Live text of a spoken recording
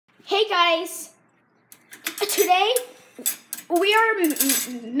Hey guys, today we are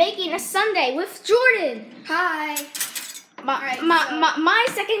making a sundae with Jordan. Hi. My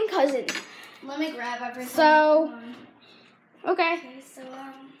second cousin. Let me grab everything. So, okay. Okay, so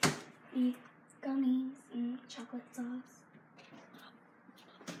gummies and chocolate sauce.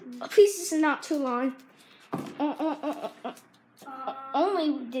 Please, this is not too long.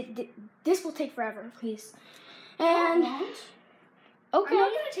 This will take forever, please. And okay. I'm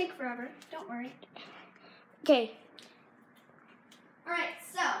not gonna take forever. Don't worry. Okay. All right.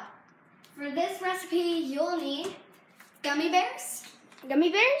 So for this recipe, you'll need gummy bears.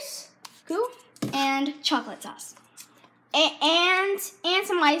 Gummy bears. Cool. And chocolate sauce. And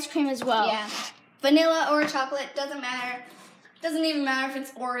some ice cream as well. Yeah. Vanilla or chocolate, doesn't matter. Doesn't even matter if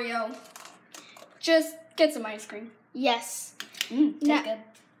it's Oreo. Just get some ice cream. Yes. Tastes good.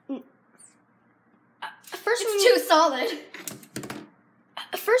 First, It's too solid.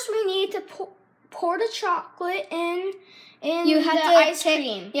 First, we need to pour the chocolate in You the have to ice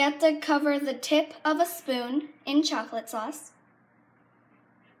cream. You have to cover the tip of a spoon in chocolate sauce.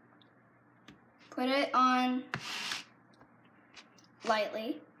 Put it on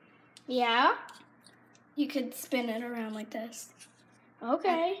lightly. Yeah. You could spin it around like this.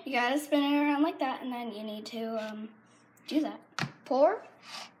 Okay. You gotta spin it around like that, and then you need to do that. Pour.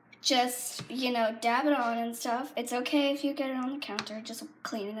 Just, dab it on and stuff. It's okay if you get it on the counter. Just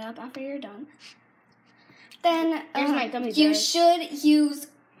clean it up after you're done. Then Here's my gummy you bears. should use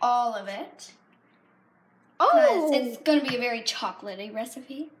all of it. Oh. Because it's going to be a very chocolatey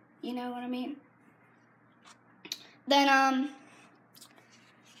recipe. You know what I mean? Then,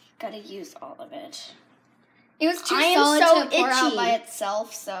 gotta use all of it. It was too solid to pour out by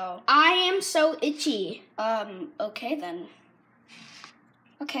itself, so. I am so itchy. Okay then.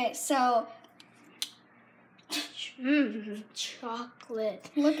 Okay, so. Chocolate.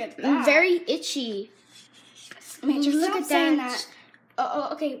 Look at that. I'm very itchy. Major, Look stop at saying that. Oh,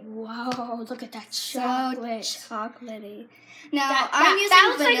 okay. Whoa, look at that chocolate. So chocolatey. Now, That I'm using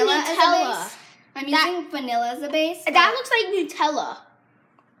looks like vanilla as a Nutella. base. I'm using vanilla as a base. That looks like Nutella,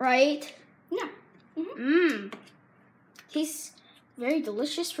 right? No. Mmm. Tastes very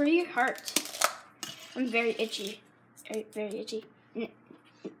delicious for your heart. I'm very itchy. Very itchy.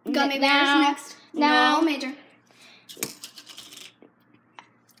 Gummy bears next. Now, No, Major.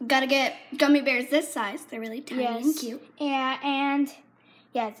 Gotta get gummy bears this size. They're really tiny and cute. Yeah, and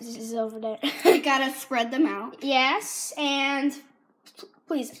this is over there. You gotta spread them out. Yes, and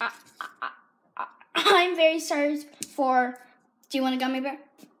please, I'm very sorry for. Do you want a gummy bear?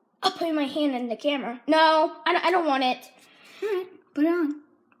 I'll put my hand in the camera. No, I don't want it. All right, put it on.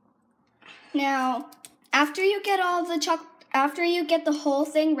 Now, after you get all the after you get the whole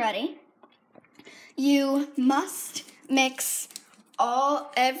thing ready, you must mix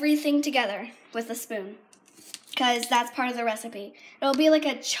everything together with a spoon, because that's part of the recipe. It'll be like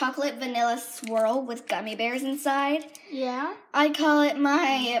a chocolate vanilla swirl with gummy bears inside. Yeah. I call it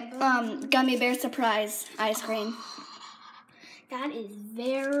my gummy bear surprise ice cream. That is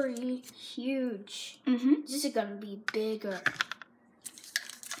very huge. This is gonna be bigger.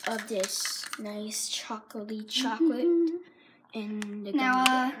 Of this nice chocolatey chocolate in the gummy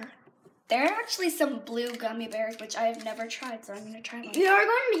bear. There are actually some blue gummy bears, which I have never tried, so I'm going to try one. You are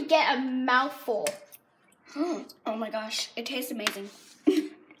going to get a mouthful. Oh my gosh, it tastes amazing.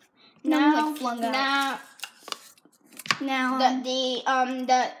 Now, flung out. Now,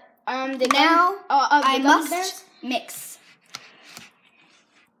 I must mix.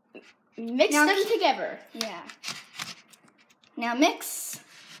 Mix them together. Yeah. Now mix.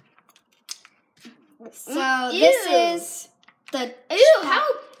 So this is the. Ew!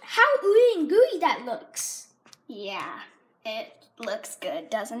 How ooey and gooey that looks. Yeah, it looks good,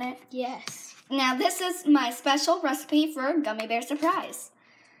 doesn't it? Yes. Now this is my special recipe for gummy bear surprise.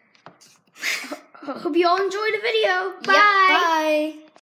 Hope you all enjoyed the video. Bye. Yep, bye.